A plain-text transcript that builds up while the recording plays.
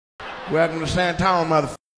Welcome to Santana,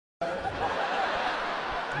 motherfucker.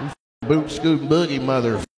 Boot scooting boogie,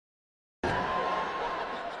 motherfucker.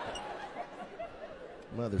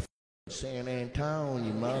 Motherfucker. San Antonio,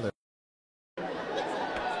 you mother.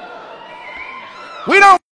 We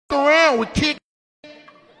don't around with kick,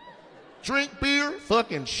 drink beer,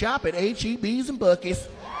 fucking shop at H-E-B's and Buc-ee's.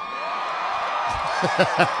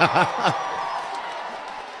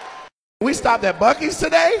 We stopped at Buc-ee's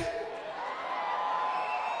today.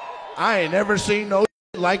 I ain't never seen no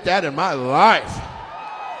like that in my life.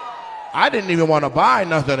 I didn't even want to buy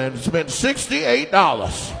nothing and spent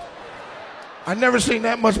 $68. I never seen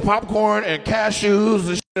that much popcorn and cashews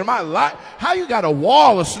and shit in my life. How you got a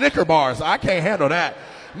wall of Snicker bars? I can't handle that.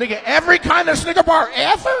 Nigga, every kind of Snicker bar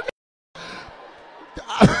ever?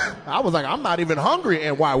 I was like, I'm not even hungry,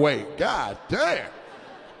 and why wait? God damn.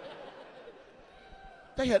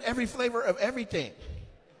 They had every flavor of everything.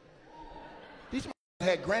 These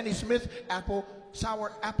had Granny Smith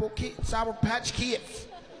Sour Patch Kids.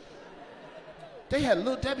 They had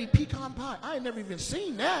Little Debbie pecan pie. I ain't never even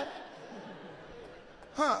seen that.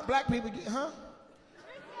 Huh? Black people, huh?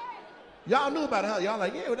 Y'all knew about it, huh? Y'all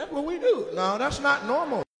like, yeah, well, that's what we do. No, that's not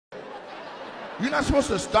normal. You're not supposed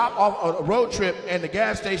to stop off a road trip and the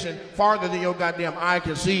gas station farther than your goddamn eye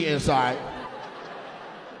can see inside.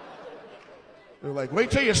 They're like, wait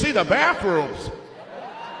till you see the bathrooms.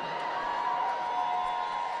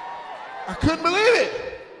 I couldn't believe it.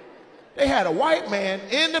 They had a white man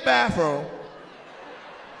in the bathroom,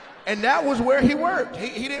 and that was where he worked.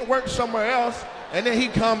 He didn't work somewhere else, and then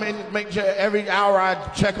he'd come and make sure every hour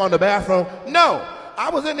I'd check on the bathroom. No, I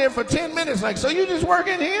was in there for 10 minutes, like, so you just work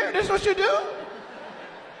in here? This is what you do?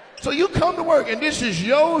 So you come to work, and this is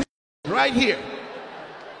your right here.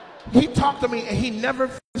 He talked to me, and he never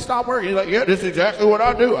stopped working. He's like, yeah, this is exactly what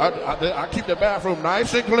I do. I keep the bathroom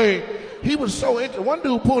nice and clean. He was so into. One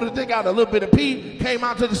dude pulled his dick out, a little bit of pee, came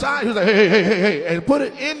out to the side. He was like, hey, and put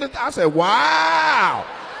it in the. I said, wow.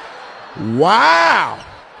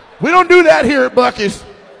 We don't do that here at Buc-ee's.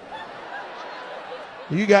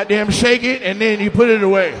 You goddamn shake it, and then you put it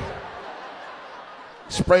away.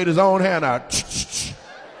 Sprayed his own hand out.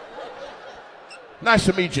 Nice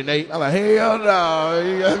to meet you, Nate. I'm like, hell no.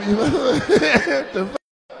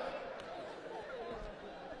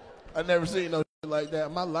 I never seen no shit like that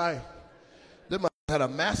in my life. They must have had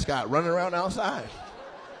a mascot running around outside.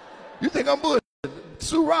 You think I'm bullshit?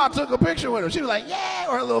 Sue Ra took a picture with her. She was like, yeah,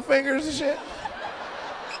 or her little fingers and shit.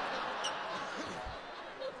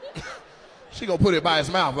 She gonna put it by his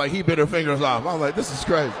mouth like he bit her fingers off. I'm like, this is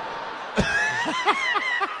crazy.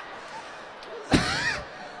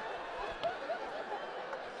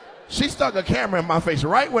 She stuck a camera in my face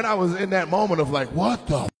right when I was in that moment of like, what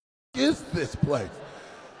the is this place?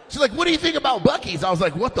 She's like, what do you think about Buc-ee's? I was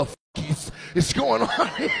like, what the is going on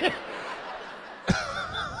here?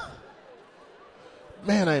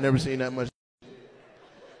 Man, I ain't never seen that much.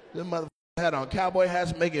 This motherfucker had on cowboy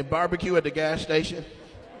hats making barbecue at the gas station.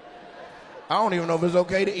 I don't even know if it's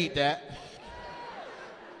okay to eat that.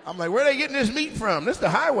 I'm like, where are they getting this meat from? This is the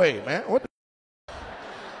highway, man. What the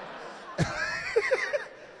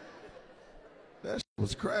that shit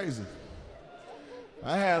was crazy.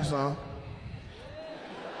 I have some.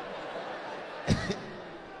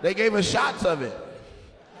 They gave us shots of it.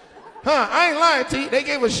 Huh, I ain't lying to you. They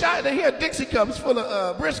gave us shots. They had Dixie cups full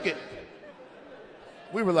of brisket.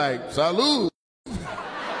 We were like, salud.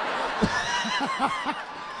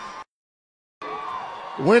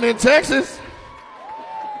 When in Texas.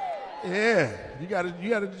 Yeah, you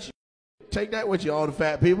gotta take that with you, all the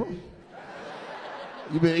fat people.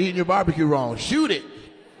 You've been eating your barbecue wrong. Shoot it.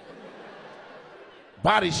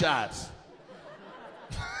 Body shots.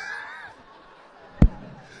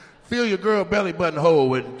 Fill your girl belly button hole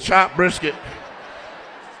with chopped brisket.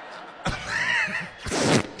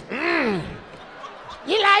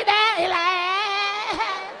 You like that? You like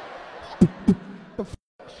that?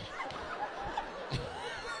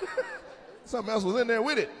 Something else was in there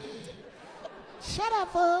with it. Shut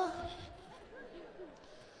up, fool.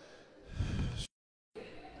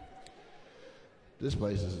 This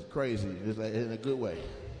place is crazy. It's like, in a good way.